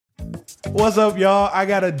What's up, y'all? I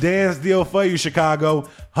got a dance deal for you, Chicago.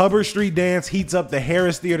 Hubbard Street Dance heats up the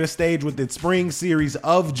Harris Theater stage with its spring series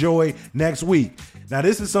of Joy next week. Now,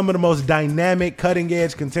 this is some of the most dynamic,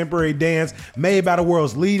 cutting-edge contemporary dance made by the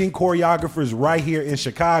world's leading choreographers right here in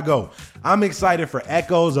Chicago. I'm excited for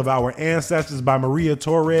echoes of our ancestors by Maria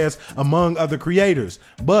Torres, among other creators.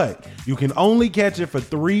 But you can only catch it for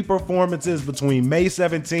 3 performances between May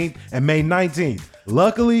 17th and May 19th.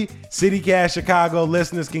 Luckily, CityCast Chicago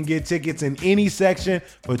listeners can get tickets in any section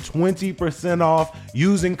for 20% off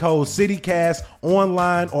using code CityCast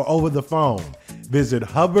online or over the phone. Visit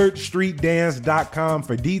hubbardstreetdance.com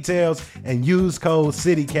for details and use code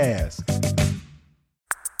CityCast.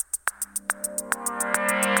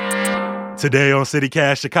 Today on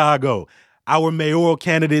CityCast Chicago, our mayoral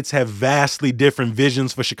candidates have vastly different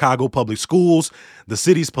visions for Chicago public schools. The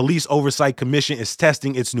city's Police Oversight Commission is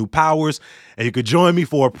testing its new powers. And you could join me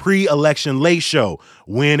for a pre-election late show.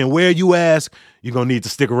 When and where, you ask? You're going to need to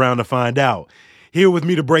stick around to find out. Here with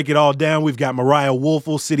me to break it all down, we've got Mariah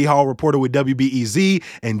Woolfel, City Hall reporter with WBEZ,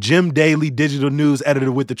 and Jim Daly, digital news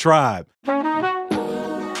editor with The Tribe.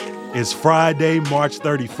 It's Friday, March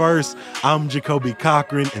 31st. I'm Jacoby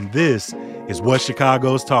Cochran, and this is what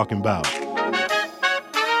Chicago's talking about.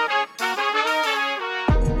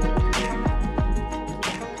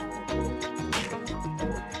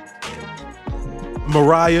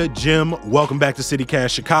 Mariah, Jim, welcome back to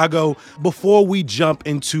CityCast Chicago. Before we jump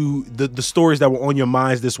into the stories that were on your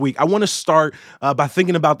minds this week, I want to start by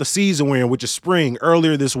thinking about the season we're in, which is spring.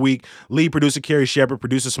 Earlier this week, lead producer Carrie Shepard,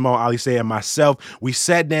 producer Simone Alisay, and myself, we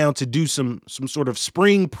sat down to do some sort of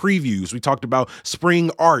spring previews. We talked about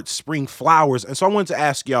spring art, spring flowers. And so I wanted to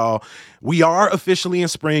ask y'all, we are officially in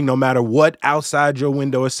spring, no matter what outside your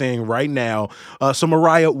window is saying right now. So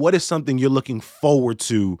Mariah, what is something you're looking forward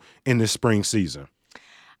to in this spring season?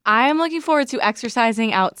 I am looking forward to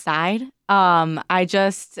exercising outside. I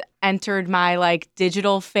just entered my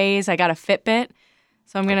digital phase. I got a Fitbit.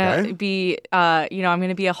 So I'm going to be, I'm going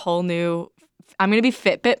to be I'm going to be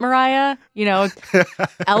Fitbit Mariah,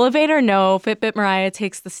 elevator, no, Fitbit Mariah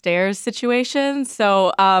takes the stairs situation.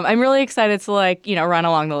 So I'm really excited to run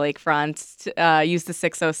along the lakefront, use the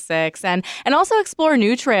 606 and also explore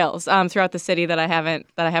new trails throughout the city that I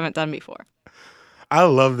haven't done before. I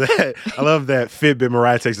love that. I love that Fitbit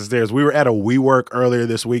Mariah takes the stairs. We were at a WeWork earlier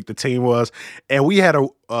this week, the team was, and we had a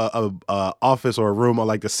office or a room on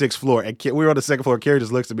the 6th floor, and we were on the 2nd floor. Carrie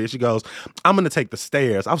just looks at me and she goes, "I'm going to take the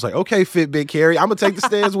stairs." I was like, "Okay, Fitbit Carrie, I'm going to take the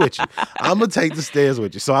stairs with you. I'm going to take the stairs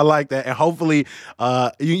with you." So I like that. And hopefully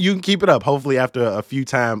you can keep it up. Hopefully after a few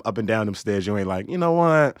times up and down them stairs, you ain't like, you know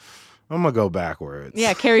what? I'm going to go backwards.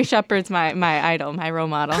 Yeah, Carrie Shepard's my idol, my role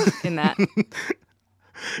model in that.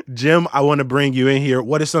 Jim, I want to bring you in here.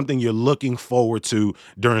 What is something you're looking forward to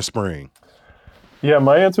during spring? Yeah,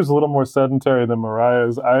 my answer is a little more sedentary than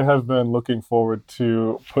Mariah's. I have been looking forward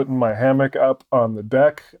to putting my hammock up on the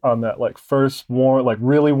deck on that first warm,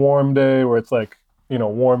 really warm day where it's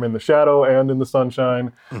warm in the shadow and in the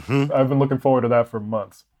sunshine. Mm-hmm. I've been looking forward to that for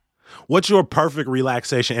months. What's your perfect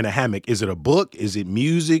relaxation in a hammock? Is it a book? Is it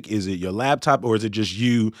music? Is it your laptop? Or is it just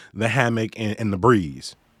you, the hammock, and the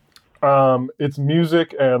breeze? It's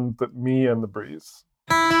music and me and the breeze.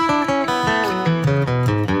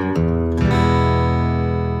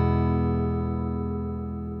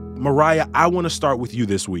 Mariah, I want to start with you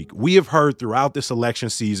this week. We have heard throughout this election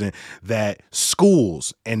season that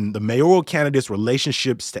schools and the mayoral candidates'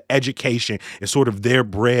 relationships to education is sort of their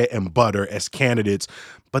bread and butter as candidates.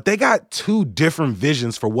 But they got 2 different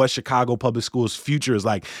visions for what Chicago Public Schools' future is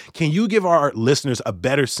like. Can you give our listeners a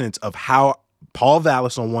better sense of how Paul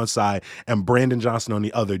Vallis on one side and Brandon Johnson on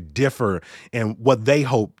the other differ in what they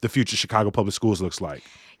hope the future Chicago Public Schools looks like?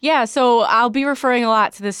 Yeah, so I'll be referring a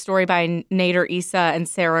lot to this story by Nader Issa and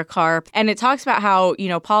Sarah Karp. And it talks about how,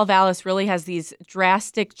 Paul Vallis really has these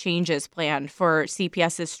drastic changes planned for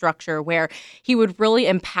CPS's structure where he would really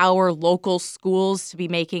empower local schools to be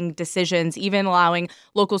making decisions, even allowing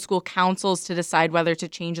local school councils to decide whether to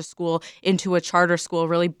change a school into a charter school,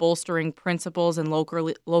 really bolstering principals and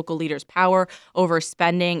local leaders' power over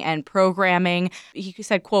spending and programming. He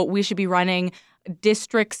said, quote, "We should be running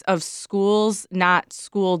districts of schools, not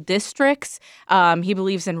school districts." He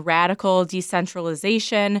believes in radical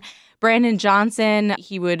decentralization. Brandon Johnson,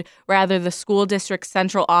 he would rather the school district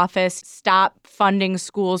central office stop funding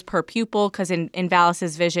schools per pupil because in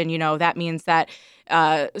Vallis's vision, that means that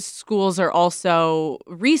schools are also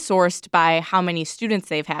resourced by how many students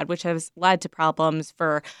they've had, which has led to problems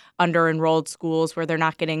for under-enrolled schools where they're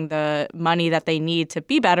not getting the money that they need to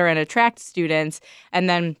be better and attract students. And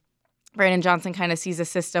then Brandon Johnson kind of sees a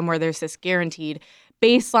system where there's this guaranteed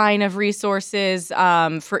baseline of resources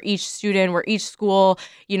for each student, where each school,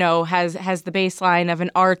 has the baseline of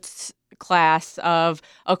an arts class, of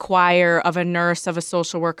a choir, of a nurse, of a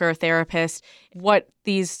social worker, a therapist. What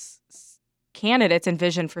these candidates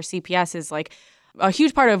envision for CPS is like a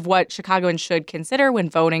huge part of what Chicagoans should consider when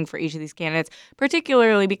voting for each of these candidates,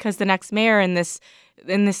 particularly because the next mayor in this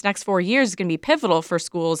next 4 years is going to be pivotal for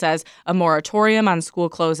schools as a moratorium on school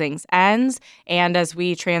closings ends, and as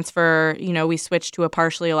we transfer, we switch to a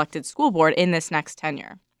partially elected school board in this next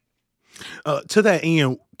tenure. To that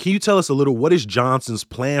end, can you tell us a little, what is Johnson's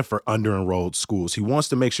plan for under-enrolled schools? He wants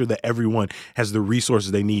to make sure that everyone has the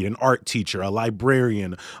resources they need, an art teacher, a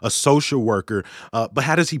librarian, a social worker. But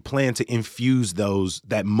how does he plan to infuse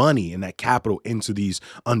that money and that capital into these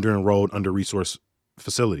under-enrolled, under-resourced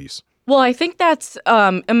facilities? Well, I think that's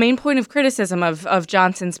a main point of criticism of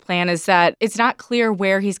Johnson's plan, is that it's not clear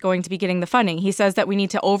where he's going to be getting the funding. He says that we need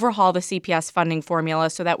to overhaul the CPS funding formula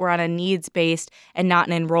so that we're on a needs-based and not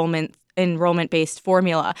an enrollment-based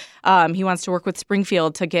formula. He wants to work with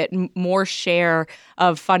Springfield to get more share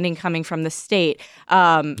of funding coming from the state.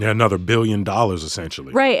 Another $1 billion,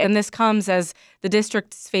 essentially. Right, and this comes as the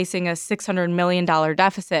district is facing a $600 million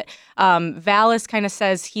deficit. Vallis kind of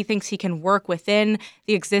says he thinks he can work within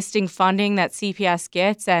the existing funding that CPS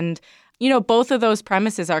gets, and both of those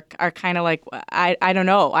premises are kind of like, I don't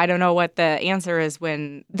know. I don't know what the answer is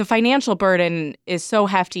when the financial burden is so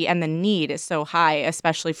hefty and the need is so high,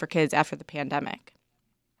 especially for kids after the pandemic.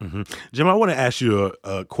 Mm-hmm. Jim, I want to ask you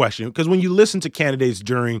a question, because when you listen to candidates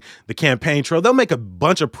during the campaign trail, they'll make a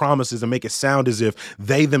bunch of promises and make it sound as if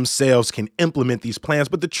they themselves can implement these plans.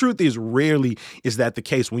 But the truth is, rarely is that the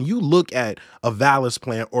case. When you look at a Vallis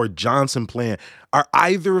plan or Johnson plan, are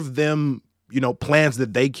either of them plans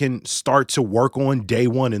that they can start to work on day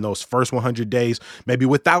one in those first 100 days, maybe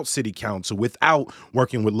without city council, without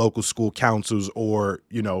working with local school councils or,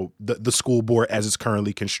 the school board as it's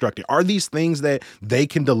currently constructed? Are these things that they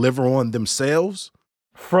can deliver on themselves?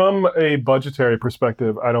 From a budgetary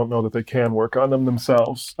perspective, I don't know that they can work on them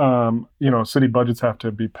themselves. City budgets have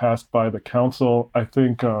to be passed by the council. I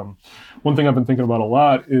think one thing I've been thinking about a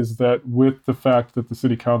lot is that with the fact that the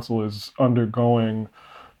city council is undergoing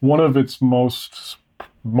one of its most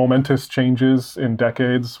momentous changes in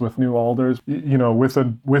decades with new alders,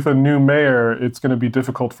 with a new mayor, it's going to be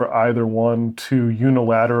difficult for either one to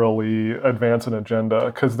unilaterally advance an agenda,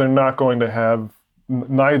 because they're not going to have,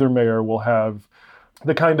 neither mayor will have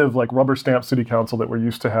the kind of like rubber stamp city council that we're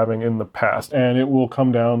used to having in the past. And it will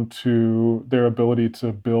come down to their ability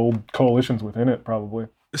to build coalitions within it, probably.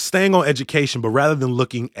 Staying on education, but rather than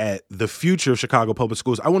looking at the future of Chicago public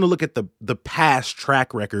schools, I want to look at the past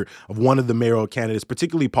track record of one of the mayoral candidates,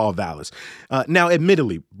 particularly Paul Vallis. Now,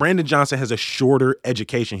 admittedly, Brandon Johnson has a shorter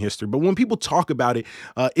education history, but when people talk about it,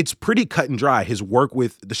 it's pretty cut and dry. His work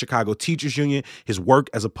with the Chicago Teachers Union, his work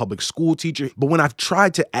as a public school teacher. But when I've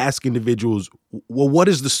tried to ask individuals, well, what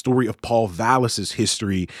is the story of Paul Vallis's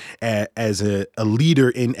history as a leader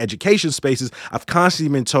in education spaces, I've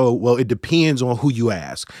constantly been told, well, it depends on who you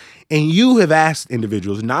ask. And you have asked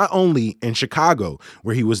individuals, not only in Chicago,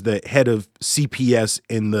 where he was the head of CPS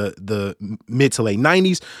in the mid to late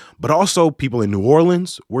 90s, but also people in New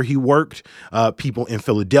Orleans, where he worked, people in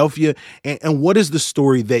Philadelphia. And what is the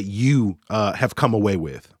story that you have come away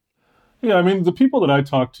with? Yeah, I mean, the people that I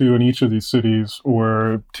talked to in each of these cities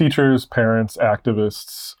were teachers, parents,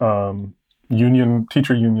 activists,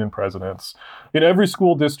 teacher union presidents. In every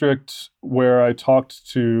school district where I talked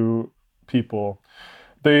to people,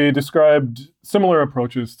 they described similar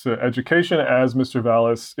approaches to education as Mr.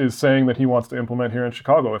 Vallis is saying that he wants to implement here in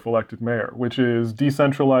Chicago if elected mayor, which is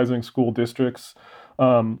decentralizing school districts.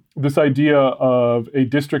 This idea of a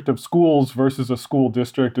district of schools versus a school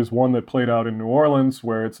district is one that played out in New Orleans,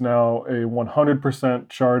 where it's now a 100%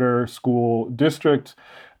 charter school district,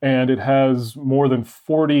 and it has more than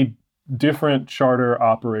 40 different charter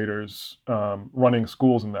operators running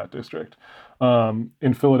schools in that district.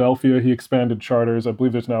 In Philadelphia, he expanded charters. I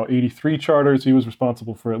believe there's now 83 charters. He was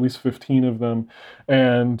responsible for at least 15 of them.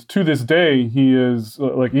 And to this day, he is,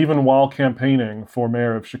 even while campaigning for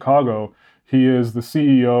mayor of Chicago, he is the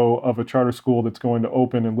CEO of a charter school that's going to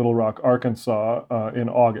open in Little Rock, Arkansas in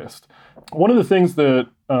August. One of the things that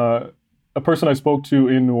a person I spoke to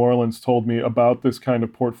in New Orleans told me about this kind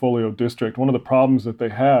of portfolio district, one of the problems that they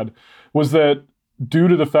had was that due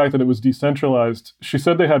to the fact that it was decentralized, she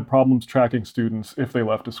said they had problems tracking students if they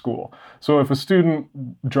left a school. So if a student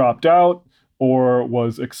dropped out or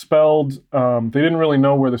was expelled, they didn't really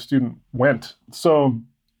know where the student went. So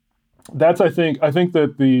that's, I think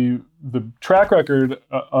that the track record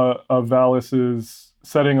of Vallis is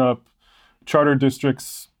setting up charter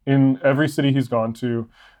districts in every city he's gone to,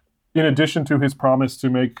 in addition to his promise to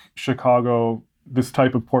make Chicago this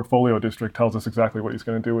type of portfolio district, tells us exactly what he's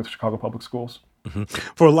going to do with Chicago public schools. Mm-hmm.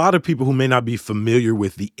 For a lot of people who may not be familiar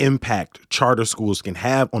with the impact charter schools can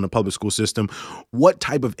have on the public school system, what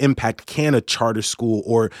type of impact can a charter school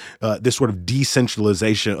or this sort of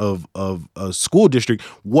decentralization of a school district,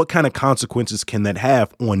 what kind of consequences can that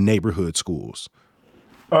have on neighborhood schools?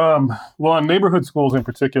 Well, on neighborhood schools in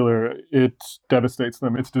particular, it devastates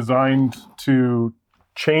them. It's designed to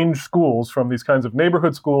change schools from these kinds of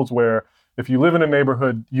neighborhood schools where if you live in a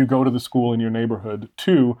neighborhood, you go to the school in your neighborhood,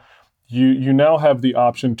 to you now have the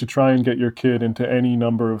option to try and get your kid into any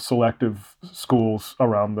number of selective schools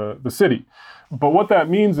around the city. But what that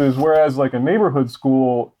means is, whereas like a neighborhood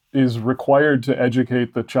school is required to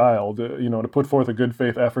educate the child, to put forth a good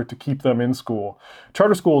faith effort to keep them in school,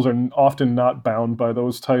 charter schools are often not bound by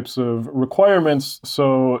those types of requirements,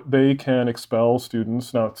 so they can expel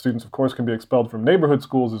students. Now, students, of course, can be expelled from neighborhood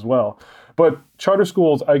schools as well. But charter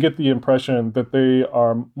schools, I get the impression that they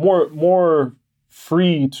are more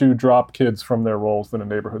free to drop kids from their roles than a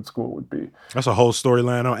neighborhood school would be. That's a whole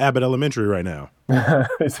storyline on Abbott Elementary right now.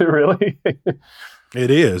 Is it really?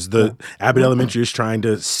 It is. Abbott Elementary is trying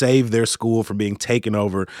to save their school from being taken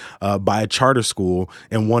over by a charter school.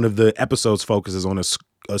 And one of the episodes focuses on a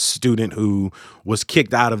student who was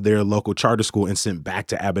kicked out of their local charter school and sent back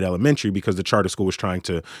to Abbott Elementary because the charter school was trying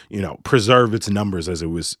to, preserve its numbers, as it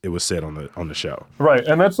was said on the show. Right.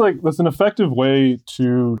 And that's an effective way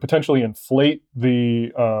to potentially inflate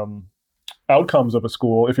the outcomes of a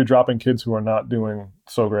school if you're dropping kids who are not doing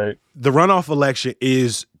so great. The runoff election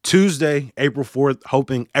is Tuesday, April 4th,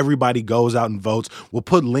 hoping everybody goes out and votes. We'll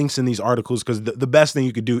put links in these articles because the best thing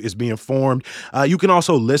you could do is be informed. You can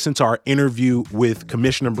also listen to our interview with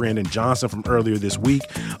Commissioner Brandon Johnson from earlier this week.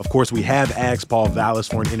 Of course, we have asked Paul Vallas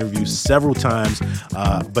for an interview several times,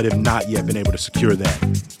 but have not yet been able to secure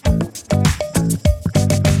that.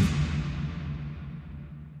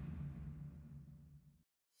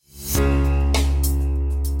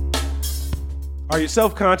 Are you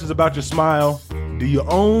self-conscious about your smile? Do you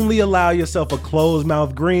only allow yourself a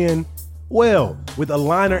closed-mouth grin? Well, with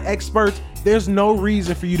Aligner Experts, there's no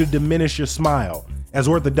reason for you to diminish your smile. As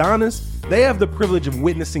orthodontists, they have the privilege of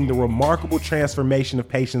witnessing the remarkable transformation of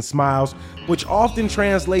patients' smiles, which often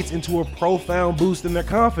translates into a profound boost in their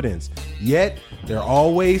confidence. Yet, there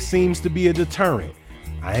always seems to be a deterrent.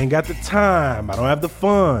 I ain't got the time, I don't have the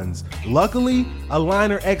funds. Luckily,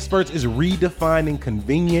 Aligner Experts is redefining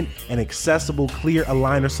convenient and accessible clear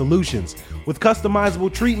aligner solutions. With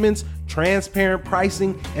customizable treatments, transparent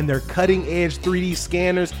pricing, and their cutting-edge 3D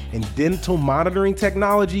scanners and dental monitoring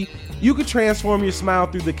technology, you can transform your smile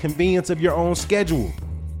through the convenience of your own schedule.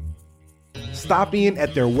 Stop in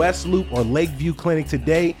at their West Loop or Lakeview clinic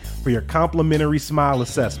today for your complimentary smile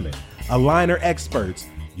assessment. Aligner Experts,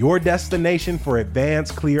 your destination for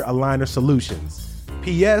advanced clear aligner solutions.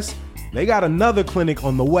 P.S. They got another clinic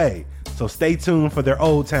on the way, so stay tuned for their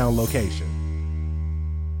Old Town location.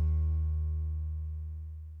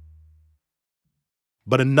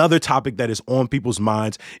 But another topic that is on people's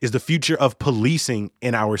minds is the future of policing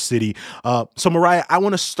in our city. So, Mariah, I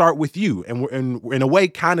want to start with you, and we're in a way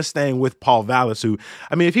kind of staying with Paul Vallas, who,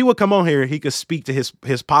 if he would come on here, he could speak to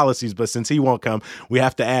his policies. But since he won't come, we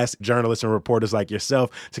have to ask journalists and reporters like yourself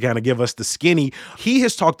to kind of give us the skinny. He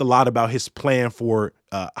has talked a lot about his plan for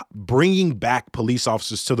bringing back police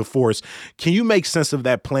officers to the force. Can you make sense of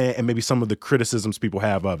that plan and maybe some of the criticisms people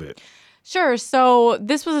have of it? Sure. So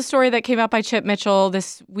this was a story that came out by Chip Mitchell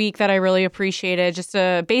this week that I really appreciated. Just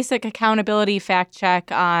a basic accountability fact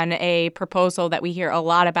check on a proposal that we hear a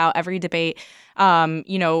lot about every debate.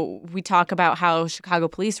 We talk about how Chicago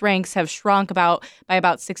police ranks have shrunk by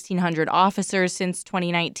about 1,600 officers since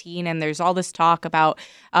 2019. And there's all this talk about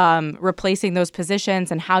replacing those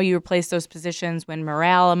positions and how you replace those positions when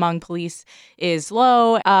morale among police is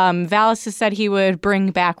low. Vallas has said he would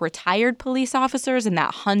bring back retired police officers and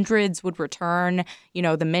that hundreds would return,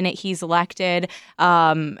 the minute he's elected.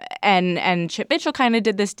 And Chip Mitchell kind of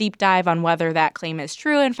did this deep dive on whether that claim is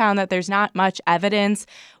true and found that there's not much evidence.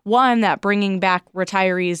 One, that bringing back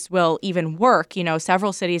retirees will even work.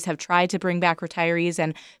 Several cities have tried to bring back retirees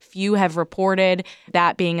and few have reported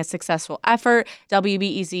that being a successful effort.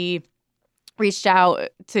 WBEZ reached out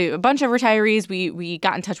to a bunch of retirees. We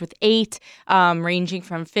got in touch with 8, ranging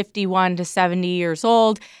from 51 to 70 years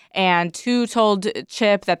old. And 2 told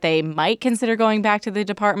Chip that they might consider going back to the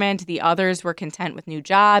department. The others were content with new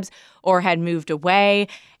jobs or had moved away.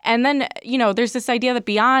 And then, there's this idea that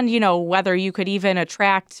beyond, whether you could even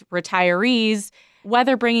attract retirees,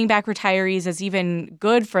 whether bringing back retirees is even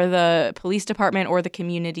good for the police department or the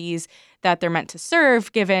communities that they're meant to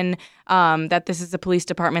serve, given that this is a police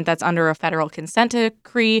department that's under a federal consent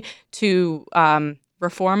decree to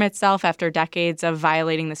reform itself after decades of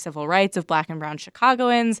violating the civil rights of Black and brown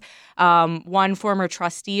Chicagoans. One former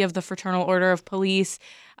trustee of the Fraternal Order of Police,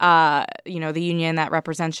 the union that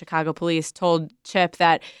represents Chicago police, told Chip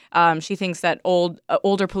that she thinks that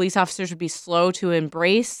older police officers would be slow to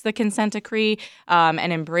embrace the consent decree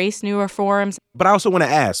and embrace new reforms. But I also want to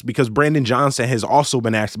ask, because Brandon Johnson has also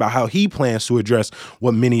been asked about how he plans to address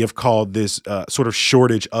what many have called this sort of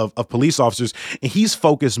shortage of police officers. And he's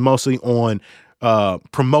focused mostly on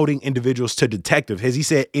promoting individuals to detective. Has he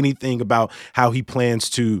said anything about how he plans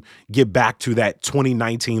to get back to that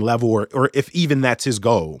 2019 level, or if even that's his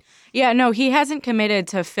goal? Yeah, no, he hasn't committed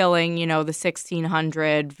to filling, the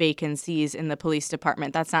 1,600 vacancies in the police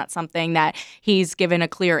department. That's not something that he's given a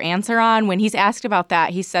clear answer on. When he's asked about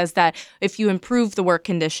that, he says that if you improve the work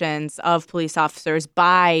conditions of police officers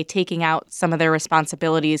by taking out some of their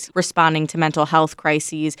responsibilities, responding to mental health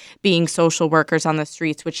crises, being social workers on the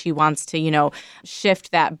streets, which he wants to,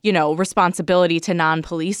 shift that, responsibility to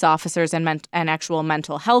non-police officers and actual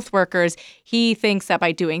mental health workers. He thinks that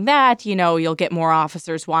by doing that, you'll get more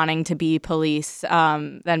officers wanting to be police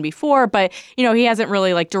than before. But, he hasn't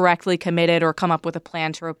really directly committed or come up with a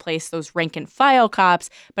plan to replace those rank and file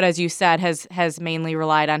cops. But as you said, has mainly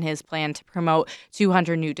relied on his plan to promote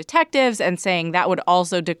 200 new detectives and saying that would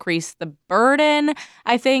also decrease the burden,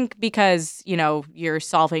 I think, because, you're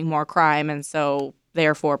solving more crime and so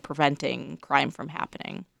therefore preventing crime from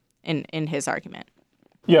happening in his argument.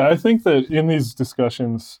 Yeah, I think that in these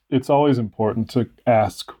discussions, it's always important to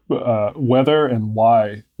ask whether and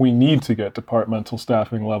why we need to get departmental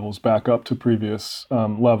staffing levels back up to previous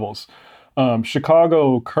levels.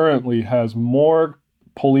 Chicago currently has more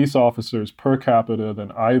police officers per capita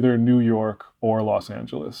than either New York or Los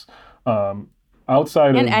Angeles.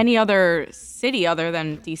 Outside of any other city other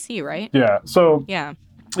than D.C., right? Yeah. So yeah.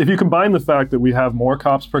 If you combine the fact that we have more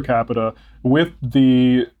cops per capita with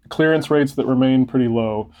the clearance rates that remain pretty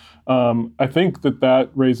low, I think that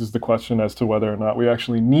raises the question as to whether or not we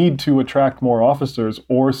actually need to attract more officers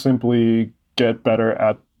or simply get better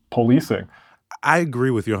at policing. I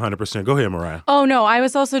agree with you 100%. Go ahead, Mariah. Oh, no, I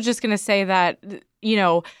was also just going to say that, I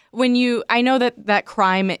know that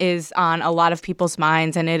crime is on a lot of people's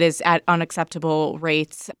minds and it is at unacceptable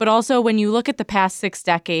rates. But also when you look at the past 6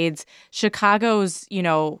 decades, Chicago's,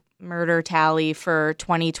 murder tally for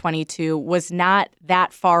 2022 was not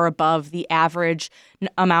that far above the average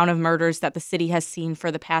amount of murders that the city has seen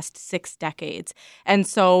for the past 6 decades. And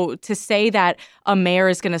so to say that a mayor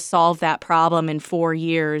is going to solve that problem in 4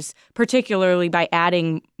 years, particularly by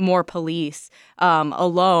adding more police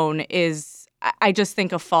alone, is, I just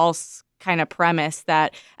think, a false kind of premise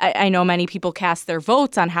that I know many people cast their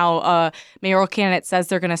votes on how a mayoral candidate says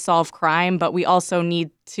they're going to solve crime, but we also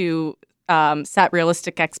need to set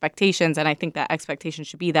realistic expectations. And I think that expectation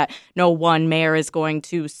should be that no one mayor is going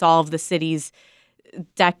to solve the city's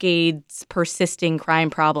decades persisting crime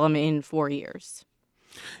problem in 4 years.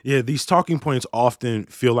 Yeah, these talking points often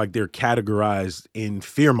feel like they're categorized in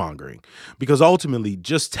fear-mongering because ultimately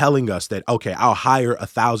just telling us that, okay, I'll hire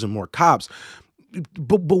 1,000 more cops.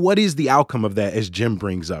 But what is the outcome of that, as Jim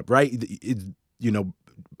brings up, right?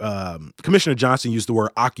 Commissioner Johnson used the word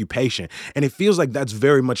occupation, and it feels like that's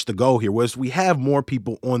very much the goal here. Whereas we have more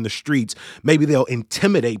people on the streets, maybe they'll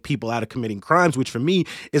intimidate people out of committing crimes, which for me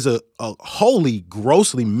is a wholly,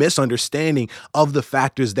 grossly misunderstanding of the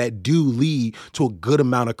factors that do lead to a good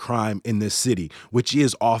amount of crime in this city, which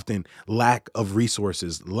is often lack of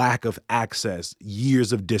resources, lack of access,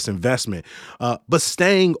 years of disinvestment. But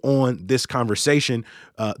staying on this conversation,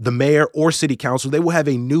 the mayor or city council, they will have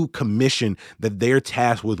a new commission that they're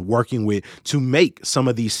tasked with working with to make some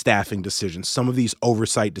of these staffing decisions, some of these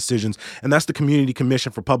oversight decisions. And that's the Community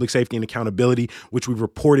Commission for Public Safety and Accountability, which we've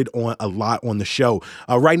reported on a lot on the show.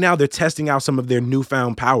 Right now, they're testing out some of their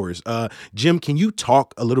newfound powers. Jim, can you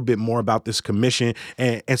talk a little bit more about this commission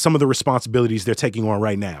and some of the responsibilities they're taking on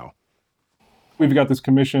right now? We've got this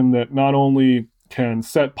commission that not only can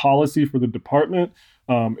set policy for the department,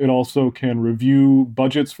 it also can review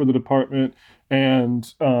budgets for the department.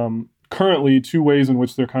 And currently, 2 ways in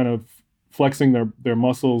which they're kind of flexing their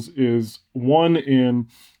muscles is one in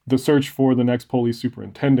the search for the next police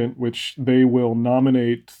superintendent, which they will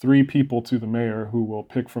nominate 3 people to the mayor who will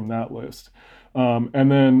pick from that list.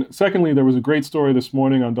 And then secondly, there was a great story this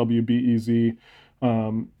morning on WBEZ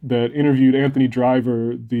that interviewed Anthony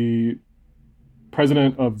Driver, the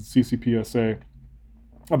president of the CCPSA.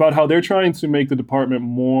 about how they're trying to make the department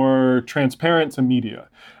more transparent to media.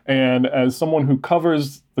 And as someone who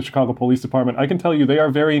covers the Chicago Police Department, I can tell you they are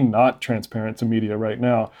very not transparent to media right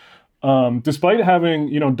now. Despite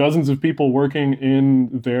having, dozens of people working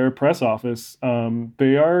in their press office,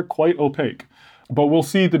 they are quite opaque. But we'll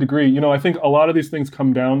see the degree. I think a lot of these things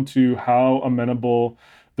come down to how amenable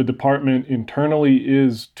the department internally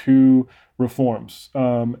is to reforms.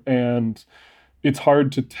 And it's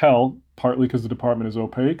hard to tell, partly because the department is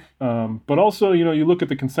opaque. But also, you look at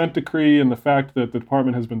the consent decree and the fact that the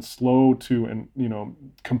department has been slow to,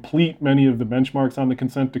 complete many of the benchmarks on the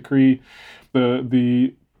consent decree.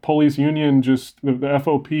 The police union the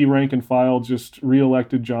FOP rank and file just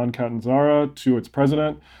reelected John Catanzara to its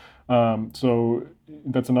president. So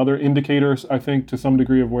that's another indicator, I think, to some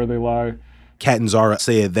degree of where they lie. Catanzara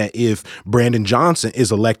said that if Brandon Johnson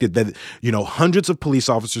is elected, that, hundreds of police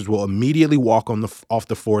officers will immediately walk off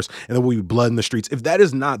the force and there will be blood in the streets. If that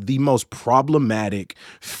is not the most problematic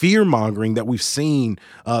fear-mongering that we've seen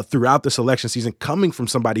throughout this election season coming from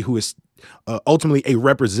somebody who is ultimately a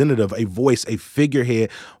representative, a voice, a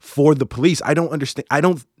figurehead for the police, I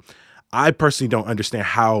personally don't understand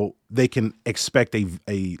how they can expect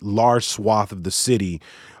a large swath of the city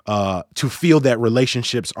to feel that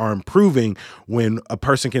relationships are improving when a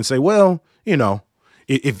person can say, well,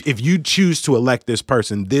 if you choose to elect this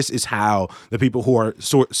person, this is how the people who are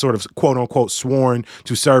sort of quote unquote sworn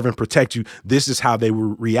to serve and protect you, this is how they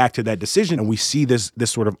will react to that decision. And we see this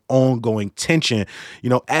sort of ongoing tension,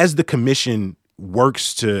 as the commission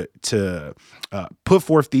works to put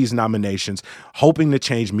forth these nominations, hoping to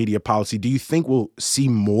change media policy. Do you think we'll see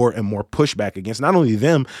more and more pushback against not only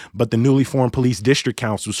them, but the newly formed police district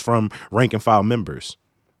councils from rank and file members?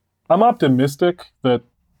 I'm optimistic that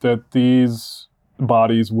these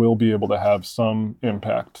bodies will be able to have some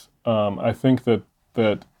impact. I think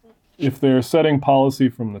that if they're setting policy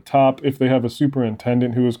from the top, if they have a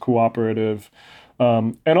superintendent who is cooperative,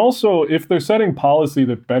 and also if they're setting policy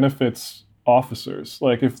that benefits officers,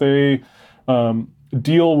 like if they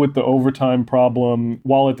deal with the overtime problem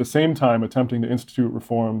while at the same time attempting to institute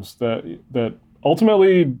reforms that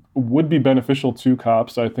ultimately would be beneficial to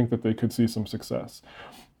cops, I think that they could see some success.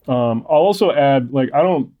 I'll also add, I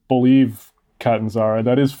don't believe Catanzara.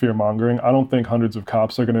 That is fear-mongering. I don't think hundreds of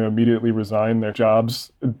cops are going to immediately resign their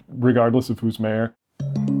jobs, regardless of who's mayor.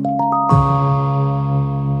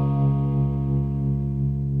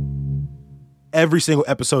 Every single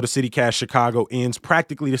episode of CityCast Chicago ends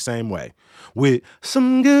practically the same way, with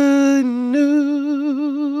some good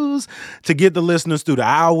news to get the listeners through the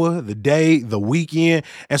hour, the day, the weekend.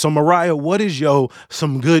 And so, Mariah, what is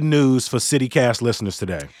some good news for CityCast listeners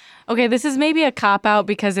today? Okay, this is maybe a cop-out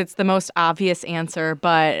because it's the most obvious answer,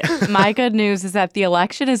 but my good news is that the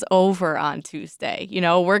election is over on Tuesday.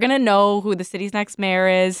 We're going to know who the city's next mayor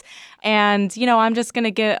is, and, I'm just going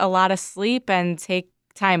to get a lot of sleep and take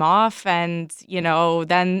time off and,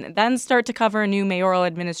 then start to cover a new mayoral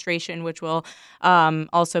administration, which will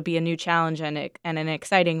also be a new challenge and an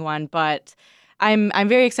exciting one. But I'm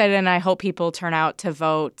very excited, and I hope people turn out to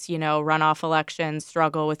vote. Runoff elections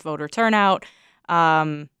struggle with voter turnout.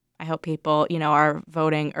 I hope people, are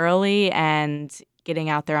voting early and getting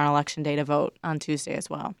out there on election day to vote on Tuesday as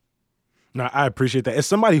well. No, I appreciate that. As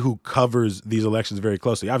somebody who covers these elections very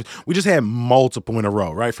closely, we just had multiple in a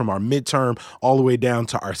row, right? From our midterm all the way down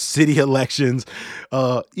to our city elections.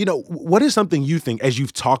 What is something you think, as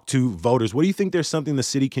you've talked to voters, what do you think there's something the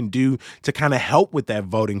city can do to kind of help with that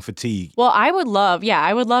voting fatigue? Well, I would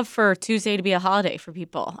love for Tuesday to be a holiday for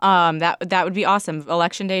people. That would be awesome.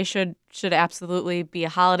 Election day should absolutely be a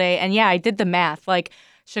holiday. And yeah, I did the math.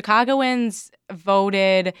 Chicagoans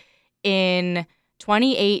voted in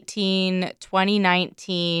 2018,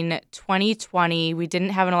 2019, 2020. We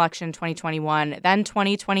didn't have an election in 2021. Then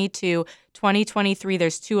 2022, 2023,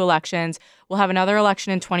 there's 2 elections. We'll have another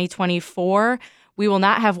election in 2024. We will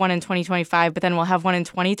not have one in 2025, but then we'll have one in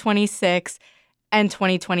 2026. And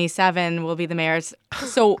 2027 will be the mayor's.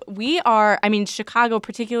 So Chicago,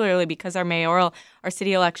 particularly because our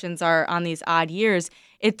city elections are on these odd years.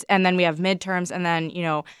 And then we have midterms, and then,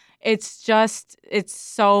 it's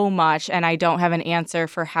so much, and I don't have an answer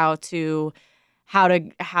for how to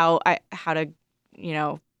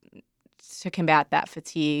combat that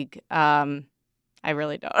fatigue. I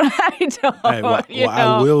really don't.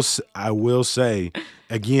 I will say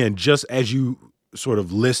again, just as you sort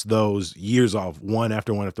of list those years off one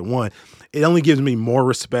after one after one, it only gives me more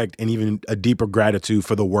respect and even a deeper gratitude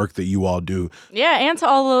for the work that you all do. Yeah, and to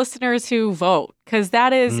all the listeners who vote, because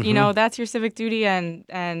that is, that's your civic duty, and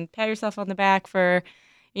pat yourself on the back for,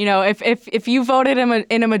 if you voted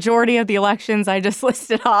in a majority of the elections I just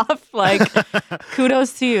listed off, like,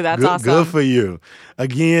 kudos to you. That's awesome. Good for you.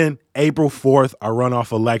 Again, April 4th, our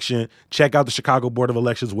runoff election. Check out the Chicago Board of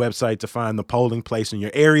Elections website to find the polling place in your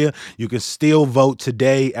area. You can still vote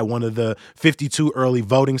today at one of the 52 early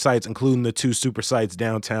voting sites, including the 2 super sites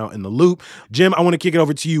downtown in the Loop. Jim, I want to kick it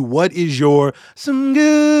over to you. What is your some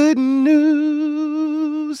good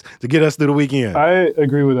news to get us through the weekend? I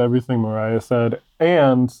agree with everything Mariah said.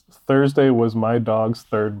 And Thursday was my dog's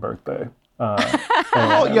 3rd birthday.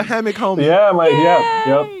 Your hammock homie.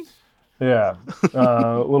 Yeah.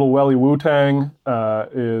 Little Welly Wu-Tang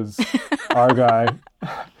is our guy.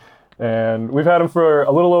 And we've had him for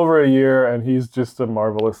a little over a year, and he's just a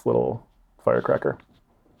marvelous little firecracker.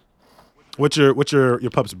 What's your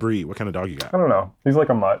pup's breed? What kind of dog you got? I don't know. He's like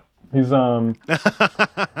a mutt. He's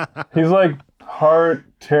he's like part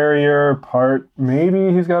terrier, part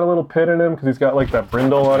maybe he's got a little pit in him because he's got like that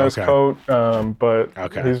brindle on his coat. But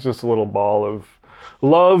he's just a little ball of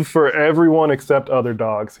love for everyone except other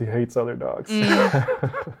dogs. He hates other dogs.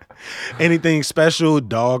 Anything special?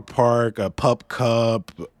 Dog park, a pup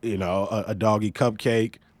cup, a doggy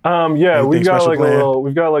cupcake. Yeah, we've got like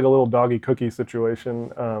a little doggy cookie situation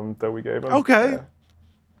that we gave him. Okay.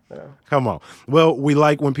 Yeah. Come on. Well, we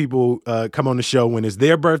like when people come on the show when it's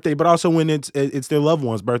their birthday, but also when it's their loved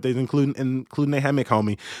ones' birthdays, including their hammock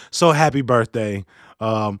homie. So happy birthday.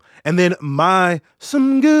 And then my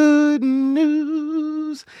some good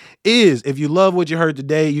news is if you love what you heard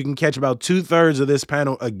today, you can catch about 2/3 of this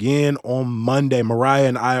panel again on Monday. Mariah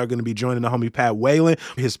and I are going to be joining the homie Pat Whalen,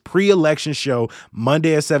 his pre-election show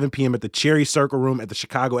Monday at 7 p.m. at the Cherry Circle Room at the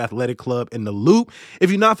Chicago Athletic Club in the Loop.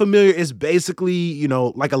 If you're not familiar, it's basically,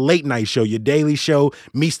 like a late night show. Your daily show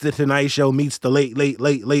meets the Tonight Show, meets the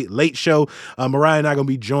late show. Mariah and I are going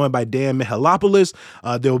to be joined by Dan Mihalopoulos.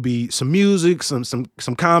 There'll be some music, some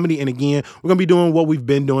comedy. And again, we're going to be doing what we've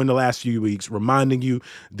been doing the last few weeks, reminding you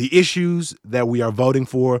the issues that we are voting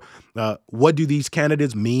for. What do these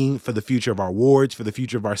candidates mean for the future of our wards, for the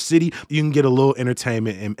future of our city? You can get a little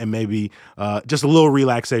entertainment and maybe just a little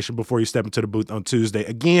relaxation before you step into the booth on Tuesday.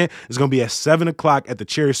 Again, it's going to be at 7 o'clock at the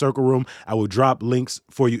Cherry Circle Room. I will drop links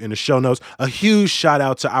for you in the show notes. A huge shout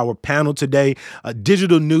out to our panel today, a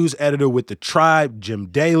digital news editor with The Tribe, Jim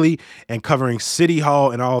Daly, and covering City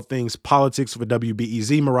Hall and all things politics for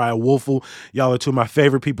WBEZ, Mariah Woolfel. Y'all are two of my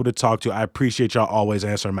favorite people to talk to. I appreciate y'all always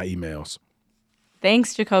answering my emails.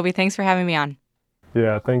 Thanks, Jacoby. Thanks for having me on.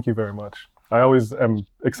 Yeah, thank you very much. I always am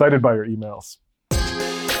excited by your emails.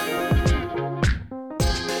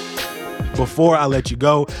 Before I let you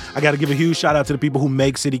go, I got to give a huge shout out to the people who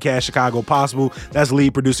make CityCast Chicago possible. That's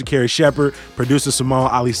lead producer Carrie Shepard, producer Simone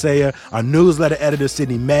Alisea, our newsletter editor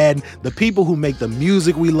Sydney Madden, the people who make the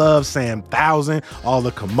music we love, Sam Thousand, all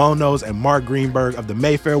the kimonos, and Mark Greenberg of the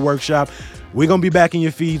Mayfair Workshop. We're going to be back in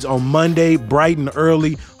your feeds on Monday, bright and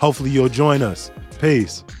early. Hopefully you'll join us.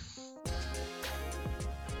 Peace.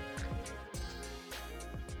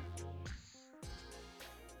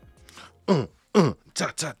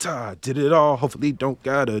 Ta-ta-ta, did it all. Hopefully don't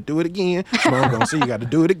gotta do it again. Simone gonna say you gotta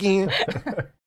do it again.